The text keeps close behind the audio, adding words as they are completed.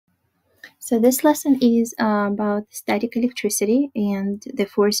So this lesson is about static electricity and the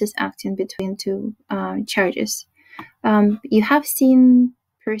forces acting between two charges. You have seen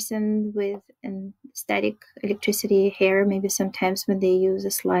person with static electricity hair maybe sometimes when they use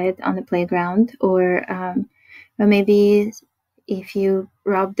a slide on the playground, or maybe if you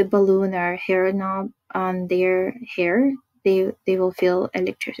rub the balloon or hair knob on their hair, they will feel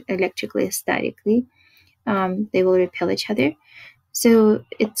electrically statically. They will repel each other. So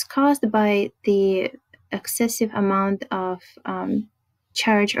it's caused by the excessive amount of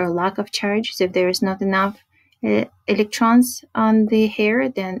charge or lack of charge. So if there is not enough electrons on the hair,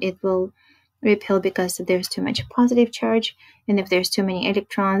 then it will repel because there's too much positive charge. And if there's too many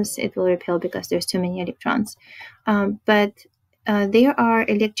electrons, it will repel because there's too many electrons. But there are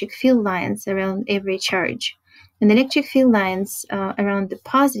electric field lines around every charge. And electric field lines around the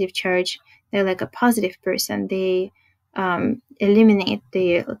positive charge, they're like a positive person. They eliminate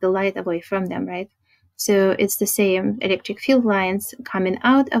the light away from them, right? So it's the same electric field lines coming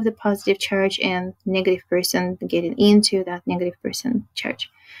out of the positive charge and negative person getting into that negative person charge.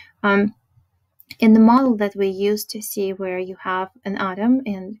 In the model that we use to see where you have an atom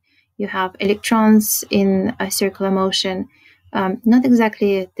and you have electrons in a circular motion, not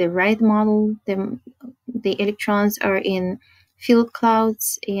exactly the right model. The electrons are in field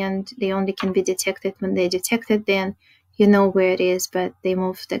clouds and they only can be detected when they're detected, then you know where it is, but they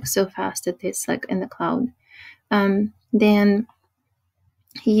move like so fast that it's like in the cloud. Then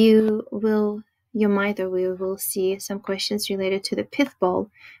we will see some questions related to the pith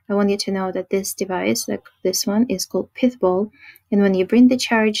ball. I want you to know that this device, like this one, is called pith ball. And when you bring the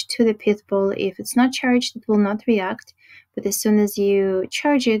charge to the pith ball, if it's not charged, it will not react. But as soon as you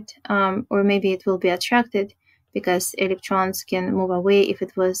charge it, or maybe it will be attracted because electrons can move away if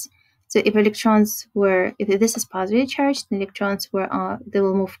it was. So if this is positively charged, the electrons they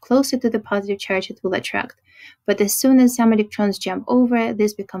will move closer to the positive charge, it will attract. But as soon as some electrons jump over,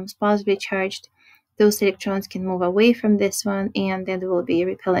 this becomes positively charged. Those electrons can move away from this one, and then they will be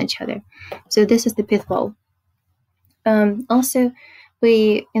repelling each other. So this is the pith ball. Also,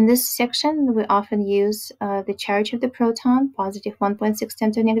 in this section, we often use the charge of the proton, positive 1.6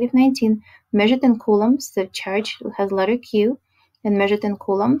 10 to negative 19, measured in coulombs. The charge has letter Q, and measured in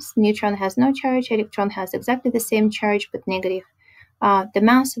coulombs. Neutron has no charge. Electron has exactly the same charge, but negative. The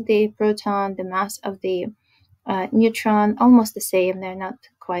mass of the proton, the mass of the neutron, almost the same. They're not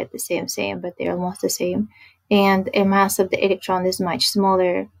quite the same, but they're almost the same. And a mass of the electron is much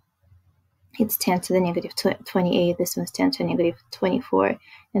smaller. It's 10 to the negative 28. This one's 10 to the negative 24,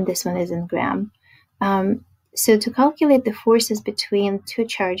 and this one is in gram. So to calculate the forces between two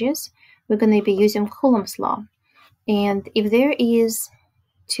charges, we're going to be using Coulomb's law. And if there is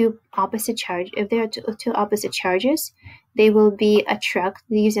two opposite charges, they will be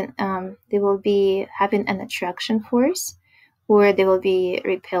they will be having an attraction force, or they will be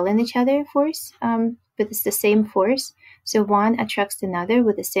repelling each other force, but it's the same force. So one attracts another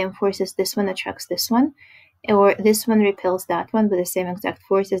with the same force as this one attracts this one, or this one repels that one with the same exact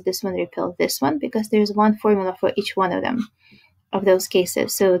force as this one repels this one, because there's one formula for each one of them, of those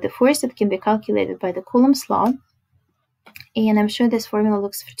cases. So the force that can be calculated by the Coulomb's law, and I'm sure this formula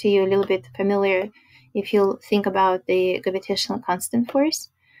looks to you a little bit familiar if you think about the gravitational constant force.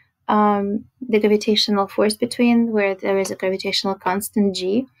 The gravitational force between where there is a gravitational constant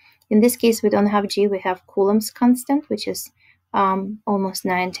G. In this case, we don't have G, we have Coulomb's constant, which is almost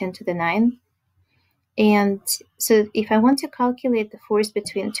 9 10 to the 9. And so if I want to calculate the force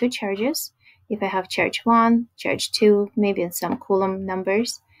between two charges, if I have charge 1, charge 2, maybe in some Coulomb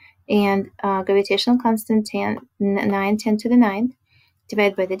numbers, and gravitational constant 9 10 to the 9,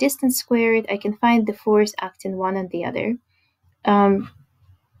 divided by the distance squared, I can find the force acting one on the other. And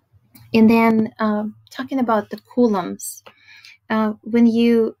then talking about the coulombs, when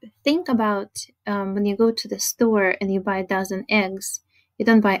you think about when you go to the store and you buy a dozen eggs, you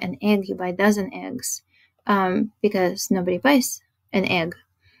don't buy an egg, you buy a dozen eggs, because nobody buys an egg.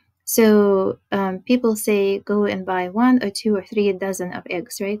 So people say go and buy 1 or 2 or 3 dozen of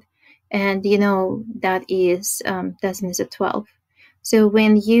eggs, right? And you know that is dozen is a 12. So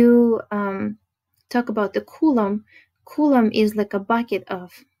when you talk about the coulomb is like a bucket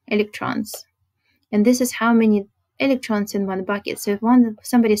of electrons, and this is how many electrons in one bucket. So if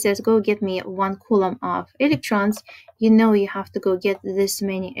somebody says go get me 1 coulomb of electrons, you know you have to go get this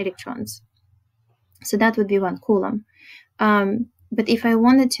many electrons. So that would be 1 coulomb. But if I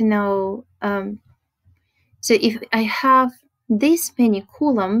wanted to know, so if I have this many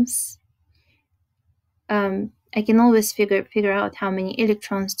coulombs, I can always figure out how many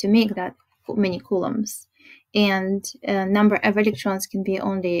electrons to make that many coulombs. and number of electrons can be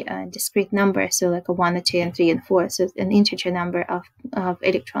only a discrete number, so like a 1, a 2, and 3, and 4, so an integer number of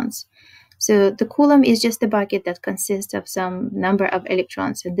electrons. So the coulomb is just a bucket that consists of some number of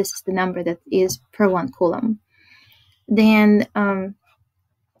electrons, and this is the number that is per 1 coulomb. Then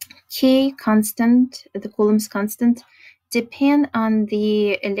K constant, the Coulomb's constant, depend on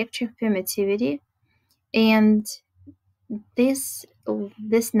the electric permittivity, and this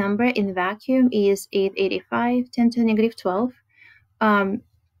number in vacuum is 885 10 to the negative 12.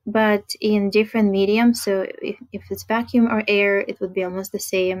 But in different mediums, so if it's vacuum or air, it would be almost the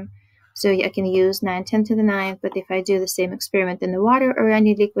same. So I can use 9 10 to the 9, but if I do the same experiment in the water or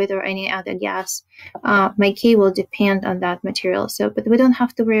any liquid or any other gas, my K will depend on that material. So, but we don't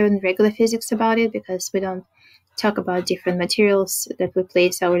have to worry in regular physics about it because we don't talk about different materials that we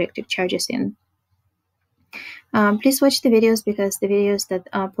place our electric charges in. Please watch the videos because the videos that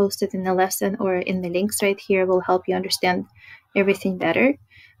are posted in the lesson or in the links right here will help you understand everything better.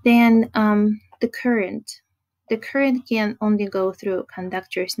 Then the current. The current can only go through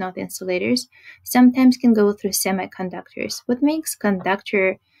conductors, not insulators. Sometimes can go through semiconductors. What makes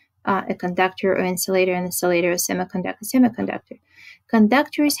conductor a conductor, or insulator an insulator, or semiconductor?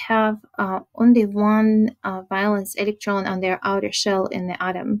 Conductors have only one valence electron on their outer shell in the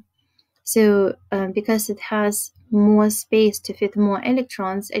atom. So because it has more space to fit more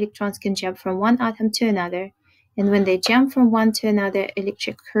electrons, electrons can jump from one atom to another. And when they jump from one to another,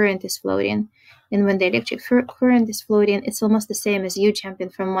 electric current is flowing. And when the electric current is floating, it's almost the same as you jumping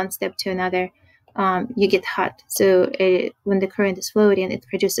from one step to another. You get hot. So when the current is floating, it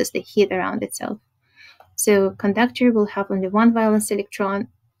produces the heat around itself. So conductor will have only one valence electron.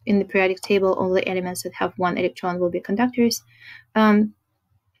 In the periodic table, only elements that have one electron will be conductors.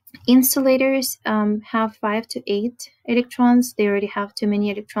 Insulators have 5 to 8 electrons. They already have too many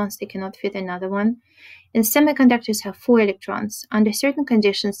electrons. They cannot fit another one. And semiconductors have 4 electrons. Under certain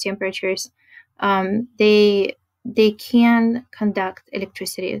conditions, temperatures, they can conduct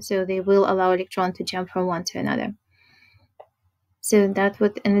electricity. So they will allow electron to jump from one to another. So that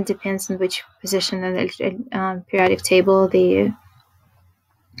would, and it depends on which position on the periodic table the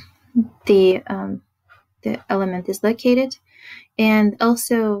element is located. And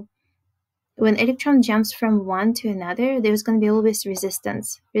also, when electron jumps from one to another, there's going to be always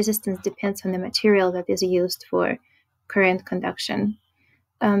resistance. Resistance depends on the material that is used for current conduction.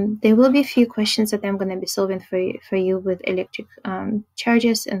 There will be a few questions that I'm going to be solving for you with electric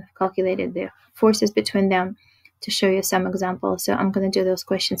charges and calculated the forces between them to show you some examples. So I'm going to do those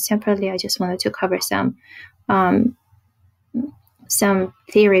questions separately. I just wanted to cover some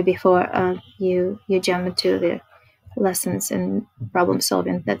theory before you jump into the lessons and problem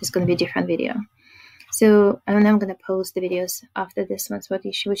solving. That is going to be a different video. So and I'm going to post the videos after this one, so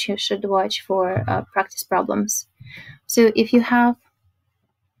which you should watch for practice problems. So if you have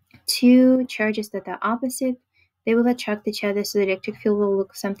two charges that are opposite, they will attract each other, so the electric field will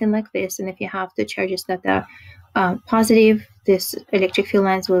look something like this. And if you have two charges that are positive, this electric field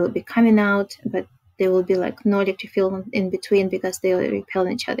lines will be coming out, but there will be like no electric field in between because they will repel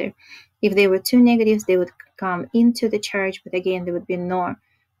each other. If they were two negatives, they would come into the charge, but again, there would be no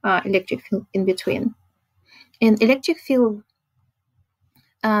electric field in between. And electric field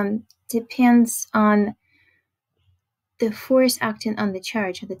depends on the force acting on the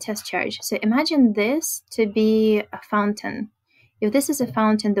charge, the test charge. So imagine this to be a fountain. If this is a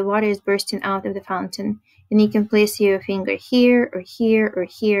fountain, the water is bursting out of the fountain, and you can place your finger here or here or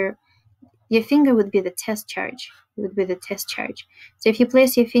here. Your finger would be the test charge. It would be the test charge. So if you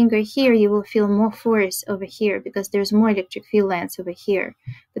place your finger here, you will feel more force over here because there's more electric field lines over here.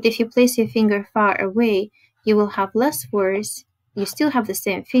 But if you place your finger far away, you will have less force. You still have the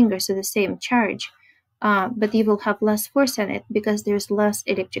same finger, so the same charge, but you will have less force on it because there's less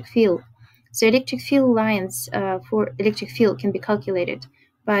electric field. So electric field lines for electric field can be calculated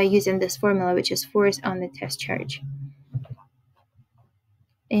by using this formula, which is force on the test charge.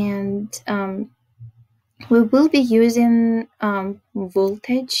 And we will be using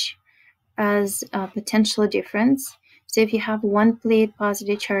voltage as a potential difference. So if you have one plate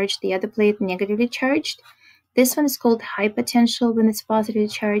positively charged, the other plate negatively charged, this one is called high potential when it's positively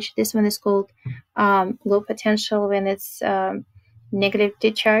charged. This one is called low potential when it's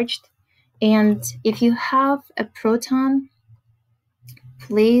negatively charged. And if you have a proton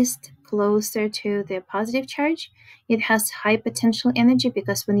placed closer to the positive charge, it has high potential energy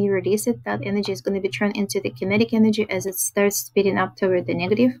because when you release it, that energy is going to be turned into the kinetic energy as it starts speeding up toward the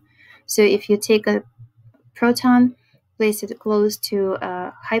negative. So if you take a proton, place it close to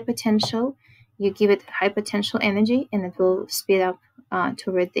a high potential, you give it high potential energy, and it will speed up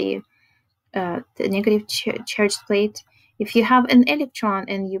toward the the negative charged plate. If you have an electron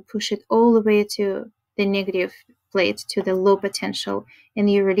and you push it all the way to the negative plate, to the low potential, and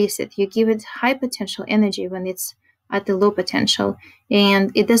you release it, you give it high potential energy when it's at the low potential,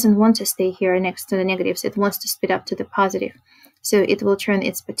 and it doesn't want to stay here next to the negatives. It wants to speed up to the positive. So it will turn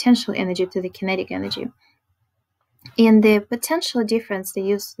its potential energy to the kinetic energy. And the potential difference, they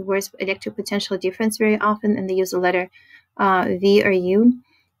use the words electric potential difference very often, and they use the letter V or U,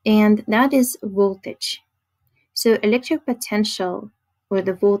 and that is voltage. So electric potential, or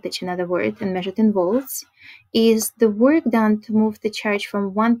the voltage in other words, and measured in volts, is the work done to move the charge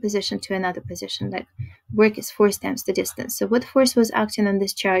from one position to another position. Like work is force times the distance. So what force was acting on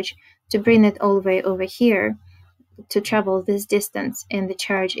this charge to bring it all the way over here to travel this distance? And the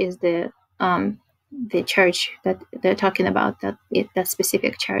charge is the charge that they're talking about, that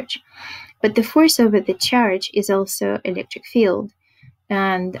specific charge. But the force over the charge is also electric field,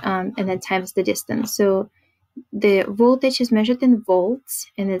 and then times the distance. So the voltage is measured in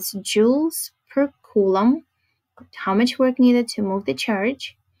volts, and it's joules per coulomb, how much work needed to move the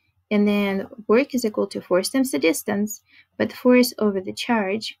charge. And then work is equal to force times the distance, but force over the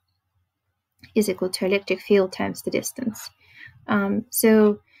charge is equal to electric field times the distance.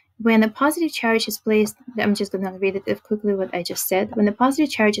 So when a positive charge is placed, I'm just going to read it quickly what I just said. When a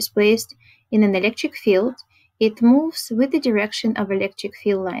positive charge is placed in an electric field, it moves with the direction of electric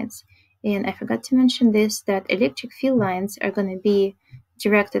field lines. And I forgot to mention this, that electric field lines are going to be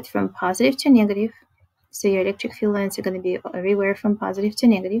directed from positive to negative. So your electric field lines are going to be everywhere from positive to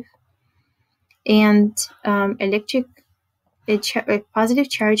negative. And a positive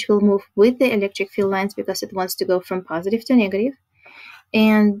charge will move with the electric field lines because it wants to go from positive to negative,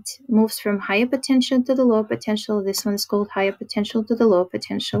 and moves from higher potential to the lower potential. This one is called higher potential to the lower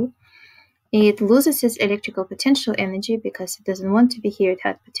potential. It loses its electrical potential energy because it doesn't want to be here. It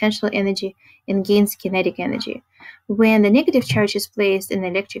had potential energy and gains kinetic energy. When the negative charge is placed in the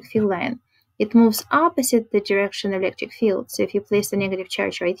electric field line, it moves opposite the direction of electric field. So if you place the negative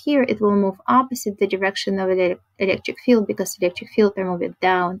charge right here, it will move opposite the direction of the electric field, because the electric field are moving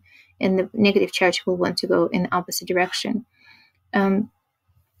down, and the negative charge will want to go in the opposite direction.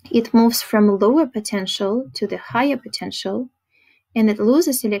 It moves from lower potential to the higher potential, and it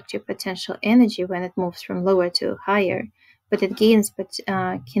loses electric potential energy when it moves from lower to higher, but it gains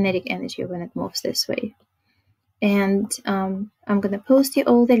kinetic energy when it moves this way. And I'm going to post you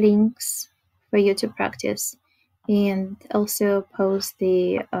all the links for you to practice, and also post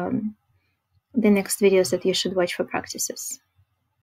the next videos that you should watch for practices.